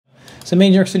some New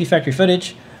York City factory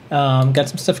footage. Got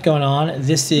some stuff going on.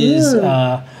 This is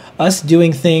us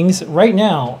doing things right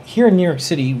now here in New York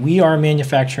City. We are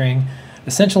manufacturing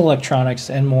essential electronics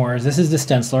and more. This is the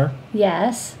Stenciler.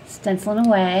 Yes, stenciling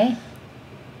away.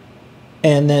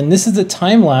 And then this is the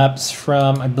time-lapse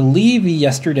from, I believe,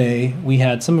 yesterday. We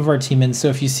had some of our team in. So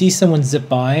if you see someone zip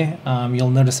by,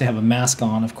 you'll notice they have a mask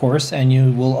on, of course, and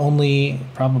you will only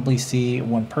probably see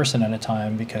one person at a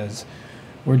time because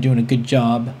we're doing a good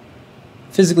job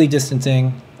physically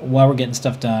distancing while we're getting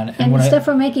stuff done. And the stuff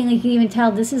we're making, you can even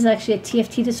tell this is actually a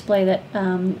TFT display that,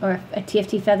 or a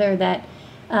TFT feather that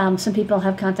some people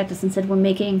have contacted us and said we're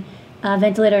making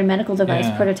ventilator and medical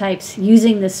device prototypes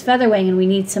using this FeatherWing, and we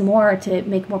need some more to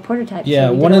make more prototypes. Yeah,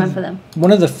 so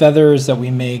one of the feathers that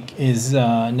we make is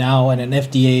now in an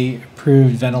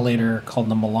FDA-approved ventilator called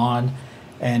the Milan,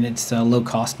 and it's a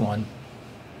low-cost one.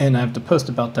 And I have to post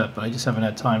about that, but I just haven't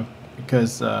had time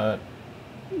because there's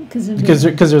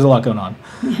a lot going on.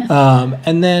 Yeah.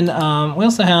 And then we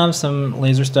also have some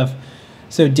laser stuff.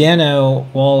 So Dano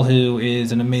Wall, who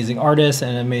is an amazing artist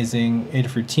and an amazing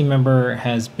Adafruit team member,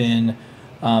 has been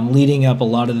leading up a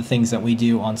lot of the things that we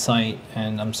do on site,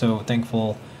 and I'm so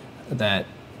thankful that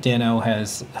Dano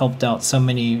has helped out so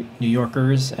many New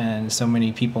Yorkers and so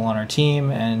many people on our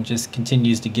team, and just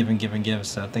continues to give and give and give.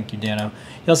 So thank you, Dano.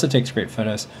 He also takes great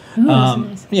photos. Ooh,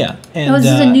 nice. Yeah, and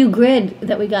this is a new grid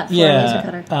that we got for our laser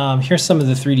cutter. Here's some of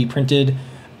the 3D printed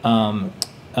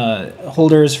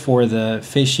holders for the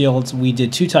face shields. We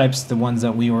did two types, the ones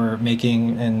that we were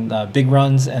making in big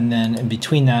runs, and then in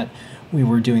between that we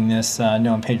were doing this.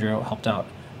 Noe and Pedro helped out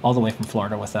all the way from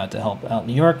Florida with that to help out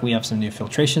New York. We have some new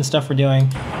filtration stuff we're doing,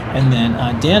 and then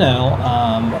Dano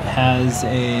has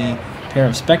a pair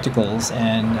of spectacles,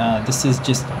 and this is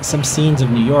just some scenes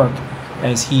of New York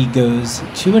as he goes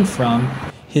to and from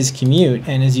his commute.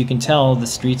 And as you can tell, the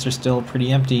streets are still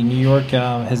pretty empty. New York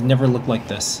has never looked like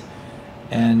this.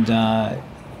 And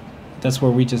that's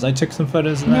where I took some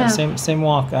photos in that same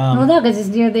walk. Well, no, because it's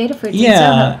near the Adafruit.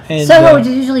 Yeah. And, Soho, which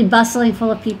is usually bustling,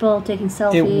 full of people taking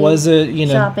selfies. It was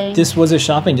shopping. This was a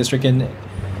shopping district, and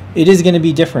it is going to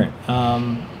be different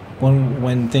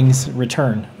when things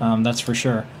return. That's for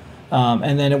sure.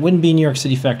 And then it wouldn't be New York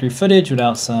City factory footage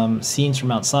without some scenes from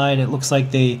outside. It looks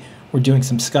like they were doing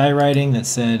some skywriting that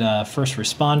said first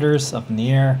responders up in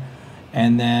the air.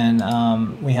 And then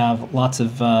we have lots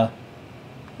of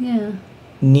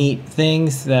neat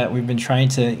things that we've been trying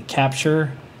to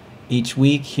capture each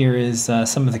week. Here is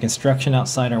some of the construction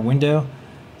outside our window.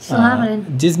 Still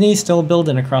happening. Disney's still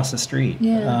building across the street.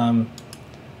 Yeah.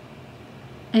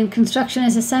 And construction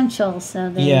is essential,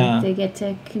 so they get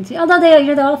to continue. Although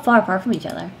they're all far apart from each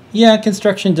other. Yeah,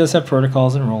 construction does have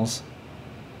protocols and rules,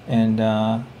 and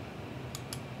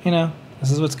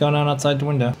this is what's going on outside the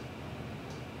window.